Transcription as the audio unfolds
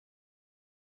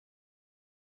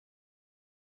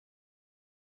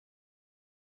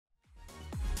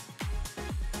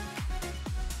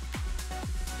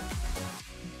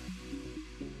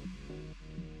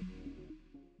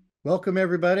Welcome,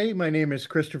 everybody. My name is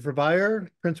Christopher Beier,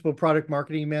 Principal Product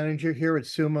Marketing Manager here at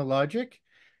Sumo Logic.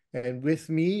 And with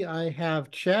me, I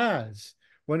have Chaz,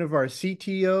 one of our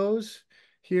CTOs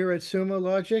here at Sumo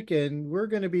Logic. And we're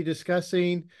going to be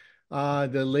discussing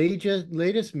the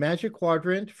latest Magic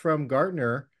Quadrant from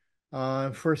Gartner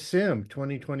for SIEM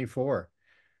 2024.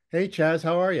 Hey, Chaz,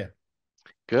 how are you?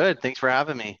 Good. Thanks for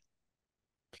having me.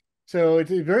 So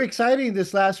it's very exciting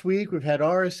this last week. We've had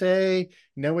RSA,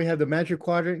 now we have the Magic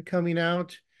Quadrant coming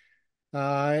out.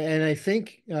 And I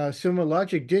think Sumo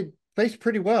Logic did place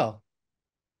pretty well.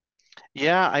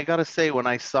 Yeah, I gotta say, when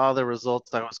I saw the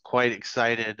results, I was quite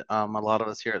excited. A lot of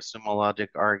us here at Sumo Logic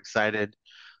are excited.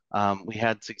 We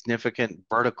had significant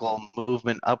vertical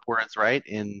movement upwards, right,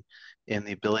 in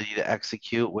the ability to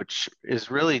execute, which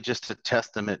is really just a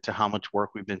testament to how much work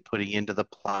we've been putting into the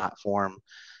platform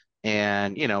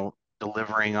and,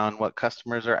 delivering on what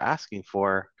customers are asking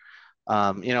for.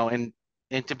 And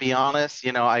to be honest,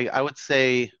 I would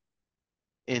say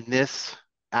in this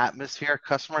atmosphere,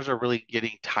 customers are really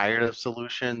getting tired of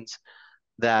solutions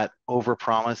that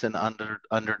overpromise and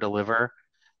under deliver.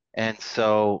 And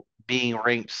so being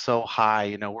ranked so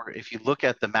high, if you look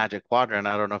at the Magic Quadrant,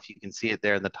 I don't know if you can see it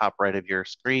there in the top right of your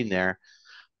screen there.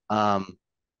 Um,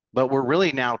 but we're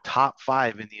really now top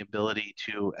five in the ability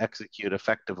to execute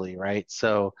effectively, right?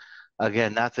 So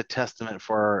again, that's a testament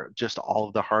for just all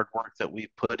of the hard work that we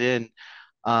put in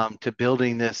to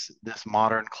building this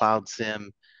modern cloud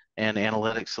SIEM and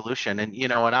analytics solution. And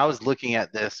when I was looking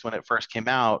at this when it first came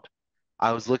out,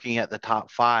 I was looking at the top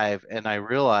five, and I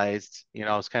realized,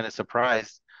 I was kind of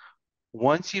surprised.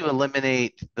 Once you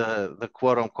eliminate the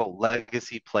quote unquote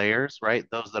legacy players, right?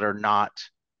 Those that are not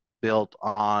built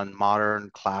on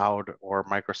modern cloud or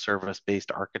microservice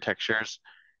based architectures,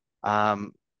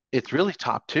 um, it's really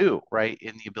top two, right,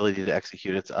 in the ability to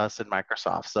execute. It's us and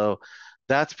Microsoft. So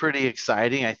that's pretty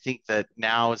exciting. I think that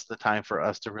now is the time for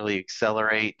us to really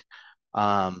accelerate.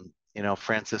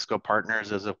 Francisco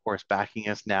Partners is, of course, backing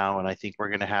us now, and I think we're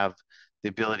going to have the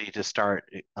ability to start,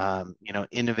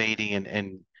 innovating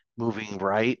and moving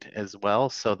right as well.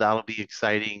 So that'll be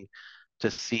exciting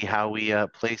to see how we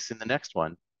place in the next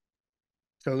one.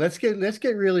 So let's get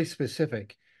really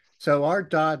specific. So our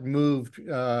dot moved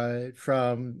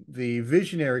from the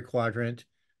visionary quadrant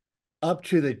up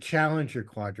to the challenger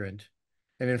quadrant,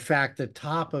 and in fact, the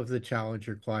top of the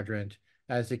challenger quadrant,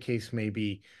 as the case may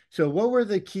be. So what were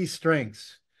the key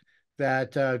strengths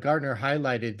that Gartner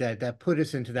highlighted that put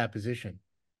us into that position?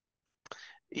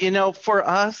 For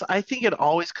us, I think it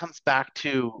always comes back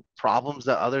to problems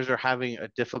that others are having a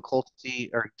difficulty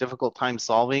or difficult time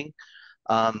solving.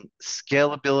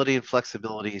 Scalability and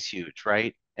flexibility is huge,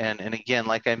 right? And again,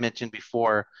 like I mentioned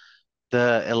before,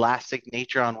 the elastic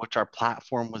nature on which our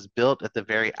platform was built at the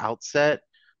very outset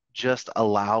just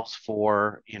allows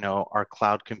for, our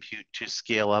cloud compute to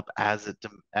scale up as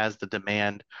the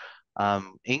demand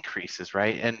increases,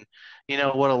 right? And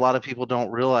what a lot of people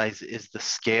don't realize is the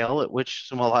scale at which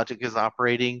Sumo Logic is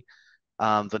operating.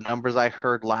 The numbers I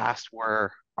heard last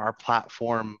were our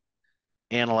platform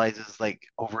analyzes like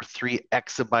over 3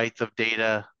 exabytes of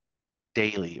data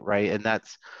daily, right? And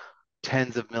that's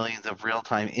tens of millions of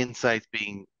real-time insights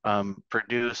being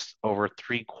produced, over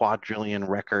 3 quadrillion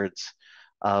records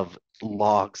of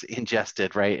logs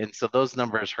ingested, right? And so those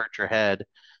numbers hurt your head.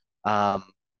 Um,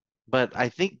 but I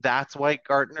think that's why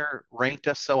Gartner ranked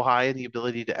us so high in the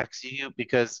ability to execute,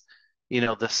 because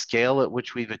the scale at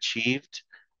which we've achieved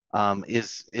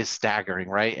is staggering,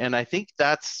 right? And I think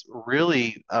that's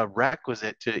really a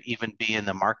requisite to even be in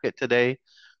the market today.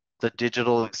 The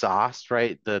digital exhaust,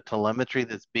 right? The telemetry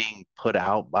that's being put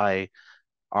out by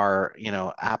our,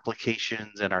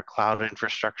 applications and our cloud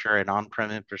infrastructure and on-prem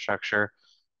infrastructure.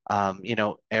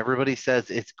 Everybody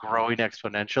says it's growing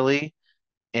exponentially.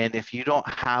 And if you don't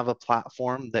have a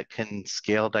platform that can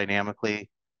scale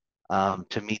dynamically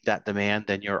to meet that demand,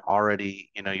 then you're already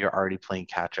playing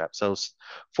catch up. So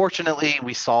fortunately,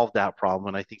 we solved that problem,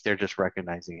 and I think they're just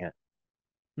recognizing it.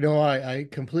 No, I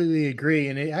completely agree.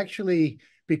 And it actually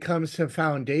becomes a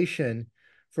foundation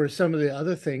for some of the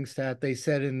other things that they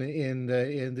said in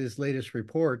this latest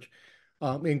report,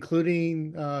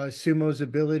 including Sumo's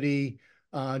ability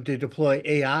to deploy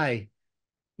AI,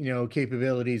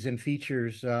 capabilities and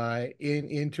features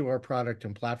into our product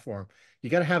and platform. You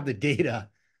got to have the data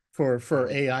for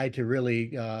Mhm. AI to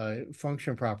really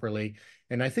function properly.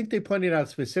 And I think they pointed out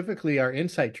specifically our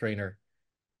Insight Trainer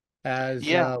as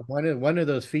Yeah, one of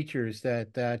those features that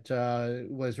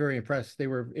was very impressed. They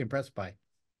were impressed by.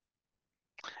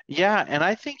 yeah, and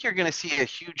I think you're going to see a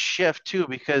huge shift too,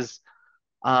 because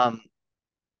um,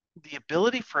 the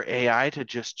ability for AI to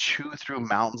just chew through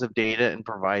mountains of data and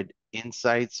provide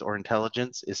insights or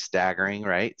intelligence is staggering,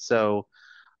 right? So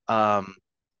um,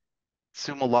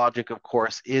 Sumo Logic, of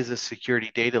course, is a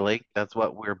security data lake. That's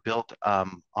what we're built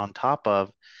on top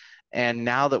of. And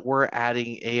now that we're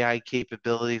adding AI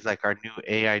capabilities like our new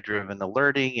AI-driven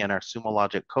alerting and our Sumo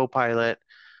Logic Copilot,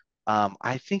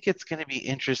 I think it's going to be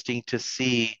interesting to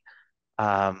see,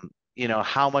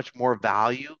 how much more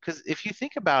value. Because if you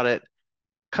think about it,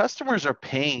 customers are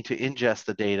paying to ingest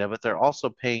the data, but they're also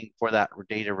paying for that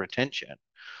data retention.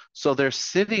 So they're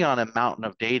sitting on a mountain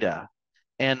of data.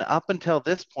 And up until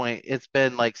this point, it's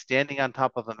been like standing on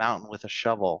top of a mountain with a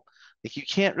shovel. Like you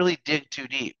can't really dig too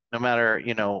deep, no matter,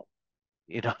 no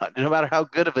matter how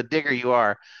good of a digger you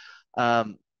are.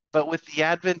 Um, but with the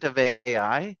advent of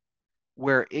AI,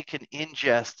 where it can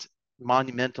ingest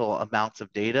monumental amounts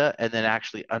of data and then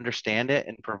actually understand it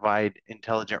and provide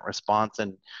intelligent response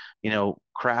and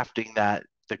crafting that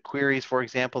the queries, for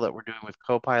example, that we're doing with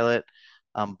Copilot,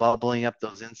 bubbling up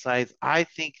those insights. I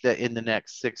think that in the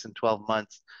next 6 and 12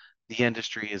 months, the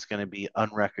industry is going to be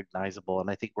unrecognizable, and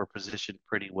I think we're positioned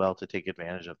pretty well to take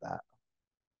advantage of that.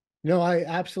 No, I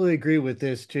absolutely agree with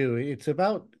this too. It's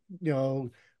about, you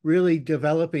know, really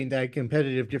developing that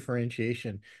competitive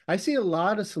differentiation. I see a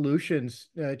lot of solutions,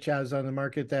 Chaz, on the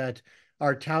market that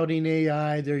are touting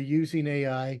AI, they're using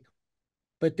AI,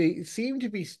 but they seem to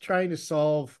be trying to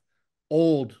solve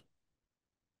old,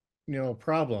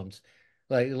 problems.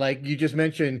 Like you just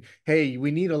mentioned, hey,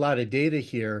 we need a lot of data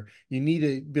here. You need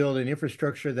to build an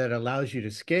infrastructure that allows you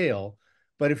to scale.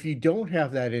 But if you don't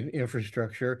have that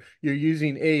infrastructure, you're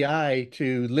using AI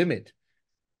to limit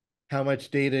how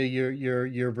much data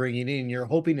you're bringing in. You're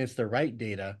hoping it's the right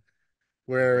data. Mhm.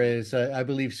 Whereas I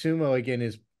believe Sumo again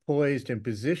is poised and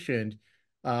positioned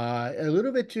a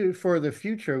little bit to for the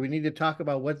future. We need to talk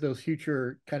about what those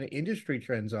future kind of industry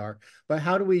trends are, but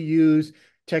how do we use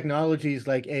technologies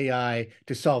like AI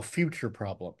to solve future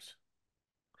problems?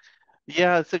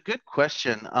 Yeah, it's a good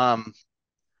question.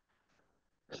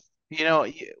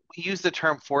 We use the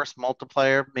term force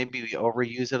multiplier. Maybe we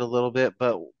overuse it a little bit,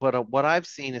 but what I've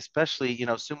seen, especially,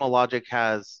 Sumo Logic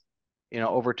has,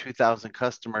 over 2,000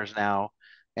 customers now,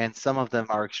 and some of them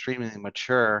are extremely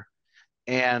mature.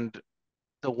 And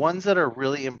the ones that are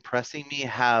really impressing me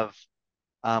have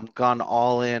gone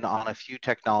all in on a few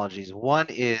technologies. One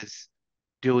is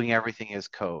doing everything as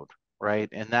code, right?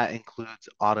 And that includes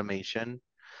automation.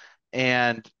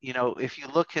 And, if you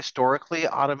look historically,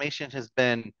 automation has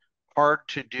been hard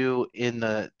to do in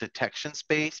the detection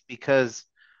space because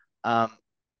um,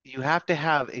 you have to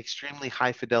have extremely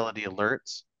high fidelity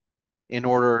alerts in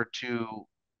order to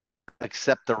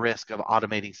accept the risk of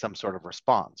automating some sort of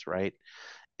response, right?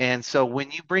 And so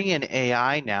when you bring in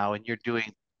AI now and you're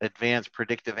doing advanced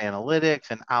predictive analytics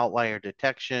and outlier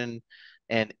detection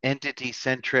and entity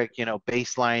centric,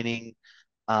 baselining,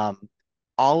 um,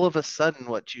 all of a sudden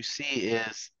what you see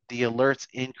is the alerts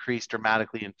increase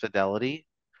dramatically in fidelity,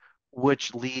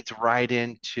 which leads right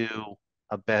into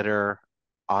a better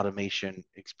automation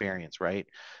experience, right?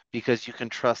 Because you can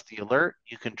trust the alert,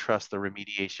 you can trust the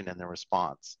remediation and the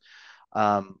response.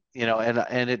 And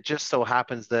it just so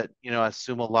happens that, as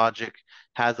Sumo Logic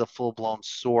has a full-blown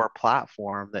SOAR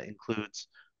platform that includes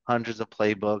hundreds of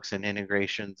playbooks and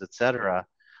integrations, et cetera,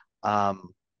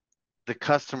 um, the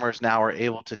customers now are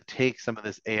able to take some of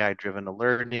this AI-driven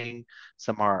alerting,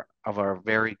 of our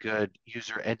very good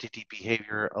user entity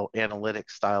behavior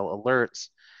analytics style alerts,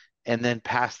 and then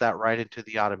pass that right into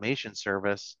the automation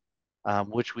service,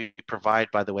 which we provide,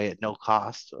 by the way, at no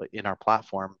cost in our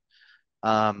platform,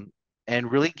 um,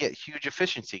 and really get huge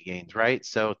efficiency gains, right?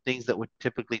 So things that would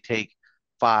typically take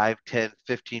 5, 10,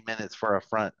 15 minutes for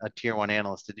a tier one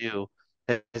analyst to do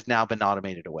has now been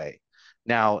automated away.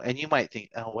 Now, and you might think,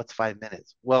 oh, what's 5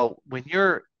 minutes? Well, when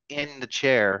you're in the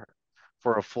chair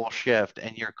for a full shift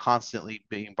and you're constantly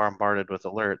being bombarded with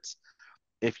alerts,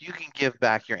 if you can give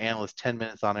back your analyst 10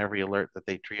 minutes on every alert that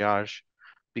they triage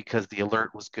because the alert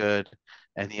was good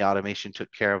and the automation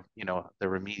took care of, the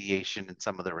remediation and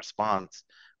some of the response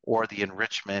or the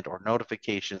enrichment or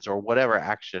notifications or whatever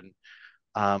action,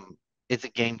 um, it's a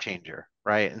game changer,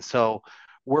 right? And so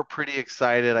we're pretty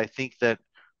excited. I think that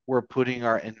we're putting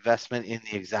our investment in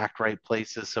the exact right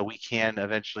places so we can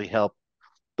eventually help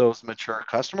those mature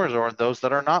customers or those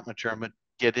that are not mature but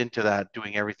get into that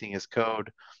doing everything as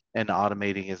code and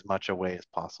automating as much away as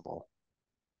possible.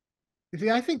 See,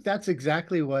 I think that's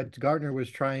exactly what Gartner was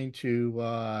trying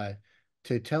to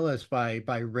tell us by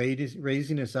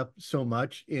raising us up so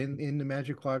much in the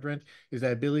Magic Quadrant is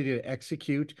that ability to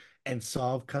execute and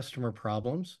solve customer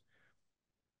problems.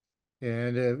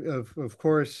 And of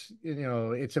course,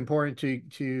 it's important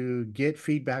to get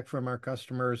feedback from our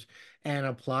customers and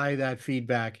apply that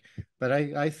feedback. But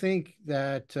I think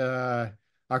that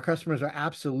our customers are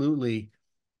absolutely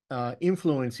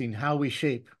influencing how we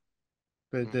shape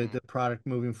Mhm. the product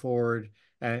moving forward,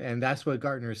 and that's what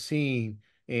Gartner is seeing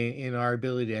in our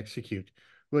ability to execute.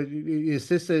 Is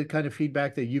this the kind of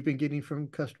feedback that you've been getting from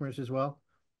customers as well?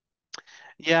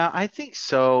 Yeah, I think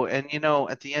so. And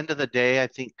at the end of the day, I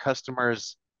think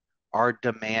customers are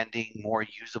demanding more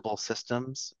usable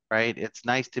systems, right? It's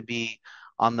nice to be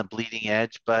on the bleeding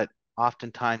edge, but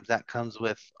oftentimes that comes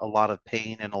with a lot of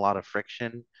pain and a lot of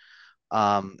friction.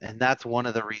 And that's one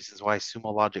of the reasons why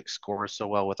Sumo Logic scores so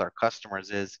well with our customers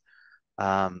is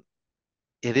um,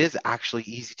 it is actually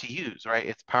easy to use, right?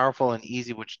 It's powerful and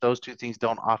easy, which those two things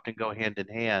don't often go hand in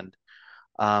hand.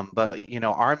 But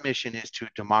our mission is to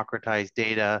democratize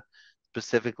data,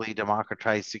 specifically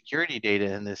democratize security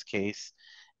data in this case.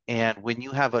 And when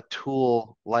you have a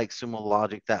tool like Sumo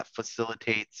Logic that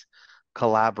facilitates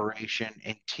collaboration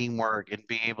and teamwork and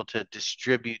being able to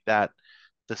distribute the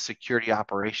security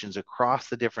operations across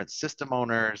the different system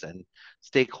owners and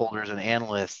stakeholders and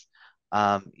analysts,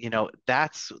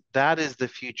 that is the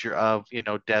future of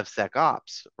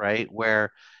DevSecOps, right?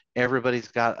 Where everybody's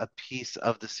got a piece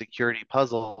of the security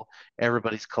puzzle,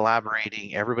 everybody's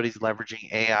collaborating, everybody's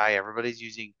leveraging AI, everybody's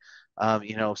using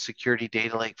security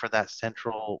data lake for that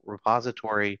central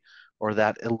repository or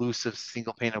that elusive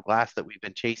single pane of glass that we've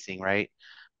been chasing, right?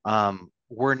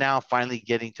 We're now finally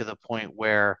getting to the point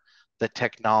where the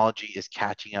technology is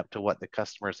catching up to what the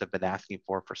customers have been asking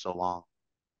for so long.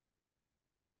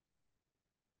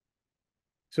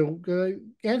 So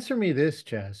answer me this,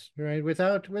 Chess, right?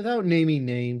 Without naming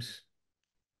names,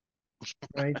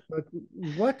 right? But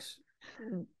what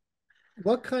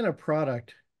kind of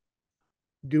product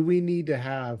do we need to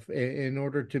have in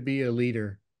order to be a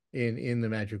leader in the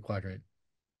Magic Quadrant?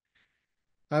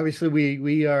 Obviously,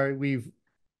 we've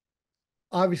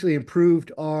obviously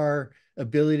improved our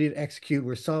ability to execute.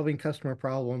 We're solving customer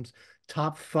problems,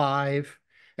 top five.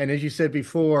 And as you said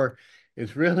before,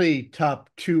 it's really top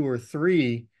two or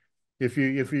three if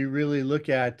you really look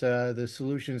at the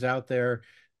solutions out there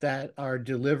that are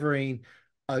delivering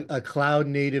a cloud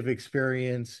native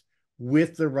experience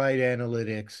with the right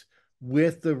analytics,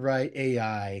 with the right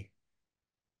AI,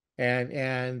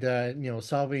 and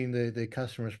solving the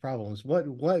customer's problems.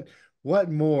 What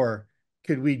more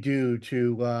could we do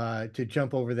to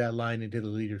jump over that line into the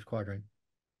leaders quadrant?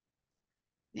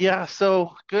 Yeah,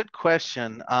 so good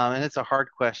question. And it's a hard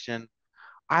question.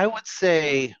 I would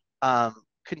say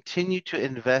continue to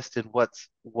invest in what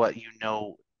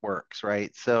works,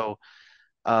 right? So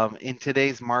in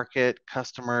today's market,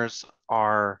 customers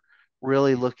are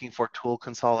really looking for tool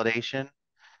consolidation.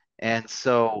 And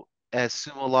so, as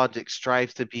Sumo Logic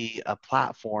strives to be a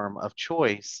platform of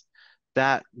choice,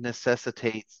 that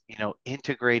necessitates,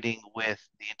 integrating with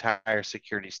the entire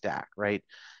security stack, right?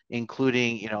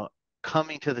 Including,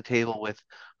 coming to the table with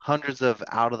hundreds of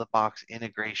out-of-the-box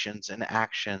integrations and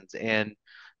actions. And,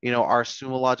 our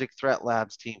Sumo Logic Threat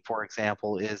Labs team, for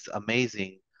example, is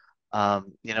amazing.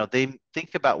 They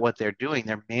think about what they're doing.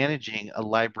 They're managing a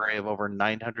library of over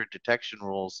 900 detection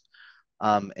rules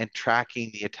and tracking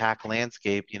the attack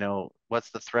landscape. What's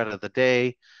the threat of the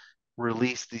day?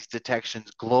 Release these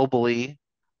detections globally,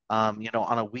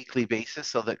 on a weekly basis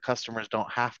so that customers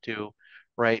don't have to,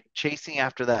 right? Chasing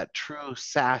after that true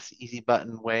SaaS easy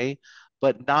button way,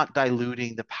 but not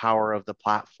diluting the power of the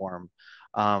platform.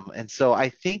 And so I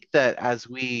think that as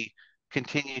we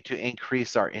continue to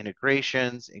increase our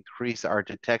integrations, increase our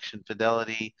detection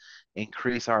fidelity,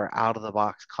 increase our out of the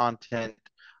box content,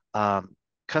 um,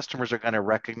 customers are going to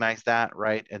recognize that,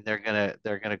 right? And they're going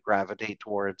to gravitate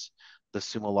towards the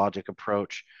Sumo Logic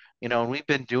approach. And we've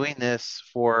been doing this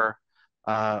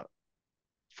uh,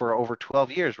 for over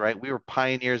 12 years, right? We were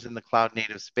pioneers in the cloud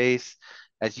native space.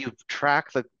 As you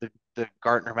track the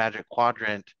Gartner Magic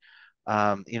Quadrant,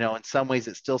 in some ways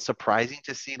it's still surprising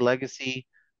to see legacy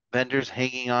vendors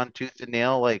hanging on tooth and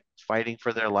nail, like fighting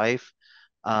for their life.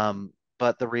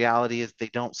 But the reality is they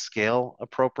don't scale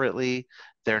appropriately.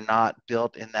 They're not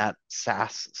built in that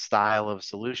SaaS style of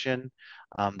solution.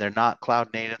 They're not cloud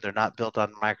native. They're not built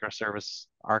on microservice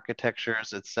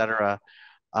architectures, et cetera.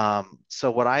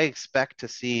 So what I expect to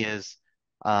see is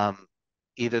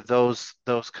either those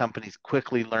companies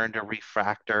quickly learn to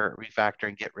refactor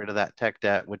and get rid of that tech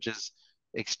debt, which is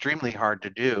extremely hard to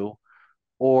do,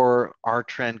 or our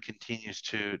trend continues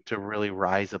to really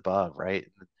rise above, right?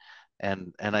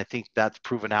 And I think that's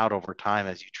proven out over time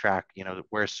as you track,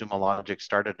 where Sumo Logic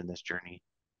started in this journey.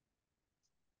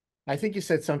 I think you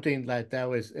said something that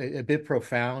was a bit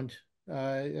profound.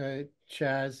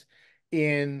 Chaz,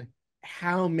 in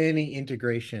how many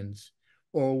integrations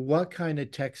or what kind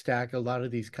of tech stack a lot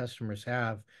of these customers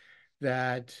have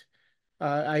that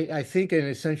I think an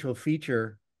essential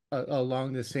feature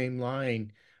along the same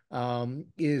line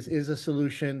is a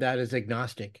solution that is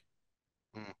agnostic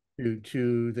Mm.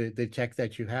 to the tech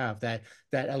that you have that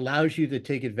allows you to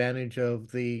take advantage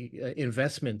of the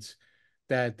investments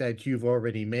that you've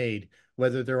already made,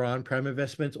 whether they're on-prem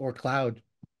investments or cloud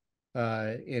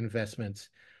investments.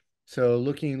 So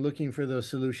looking for those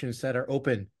solutions that are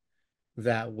open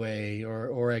that way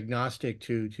or agnostic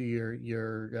to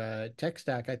your tech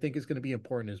stack, I think is going to be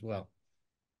important as well.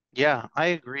 Yeah, I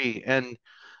agree. And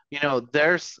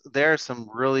there's some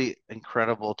really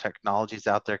incredible technologies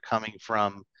out there coming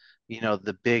from,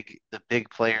 the big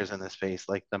players in the space,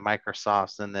 like the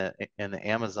Microsofts and the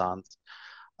Amazons.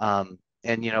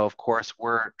 And of course,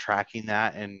 we're tracking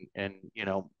that and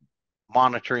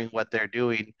monitoring what they're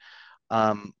doing.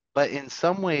 But in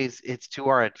some ways, it's to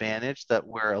our advantage that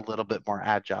we're a little bit more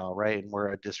agile, right? And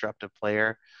we're a disruptive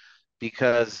player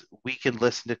because we can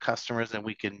listen to customers and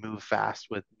we can move fast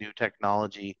with new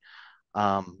technology.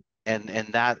 And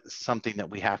that's something that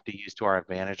we have to use to our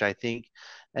advantage, I think.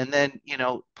 And then,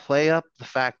 play up the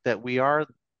fact that we are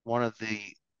one of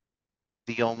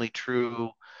the only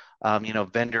true,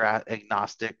 vendor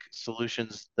agnostic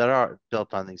solutions that are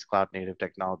built on these cloud native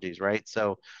technologies, right?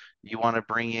 So you want to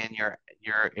bring in your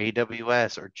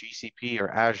AWS or GCP or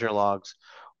Azure logs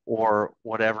or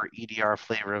whatever EDR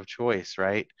flavor of choice,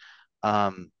 right?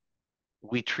 Um,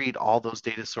 we treat all those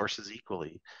data sources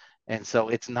equally. And so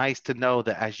it's nice to know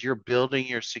that as you're building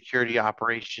your security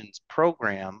operations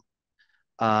program,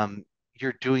 um,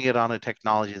 you're doing it on a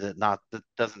technology that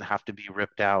doesn't have to be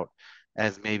ripped out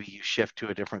as maybe you shift to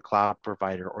a different cloud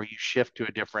provider or you shift to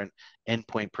a different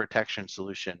endpoint protection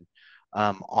solution.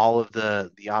 All of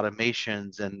the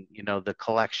automations and the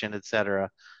collection, et cetera,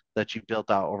 that you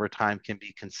built out over time can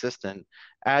be consistent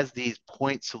as these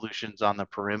point solutions on the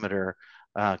perimeter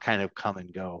kind of come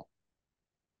and go.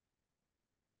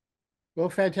 Well,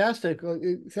 fantastic. Well,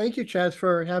 thank you, Chaz,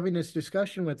 for having this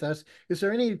discussion with us. Is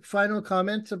there any final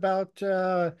comments about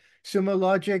Sumo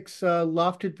Logic's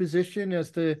lofted position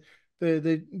as the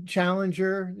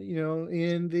challenger,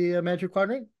 in the Magic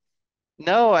Quadrant?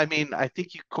 No, I mean, I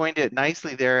think you coined it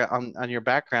nicely there on your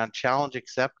background. Challenge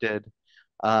accepted.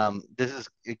 This is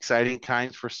exciting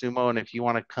times for Sumo, and if you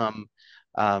want to come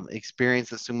experience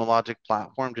the Sumo Logic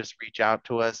platform, just reach out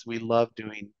to us. We love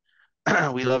doing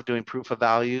we love doing proof of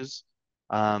values,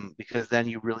 because then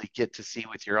you really get to see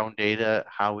with your own data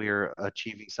how we're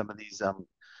achieving some of these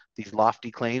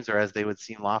lofty claims, or as they would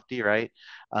seem lofty, right?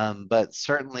 But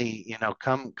certainly,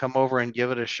 come over and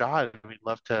give it a shot. We'd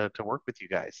love to work with you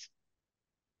guys.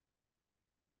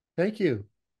 Thank you.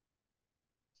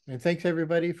 And thanks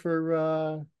everybody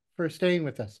for staying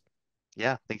with us.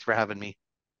 Yeah, thanks for having me.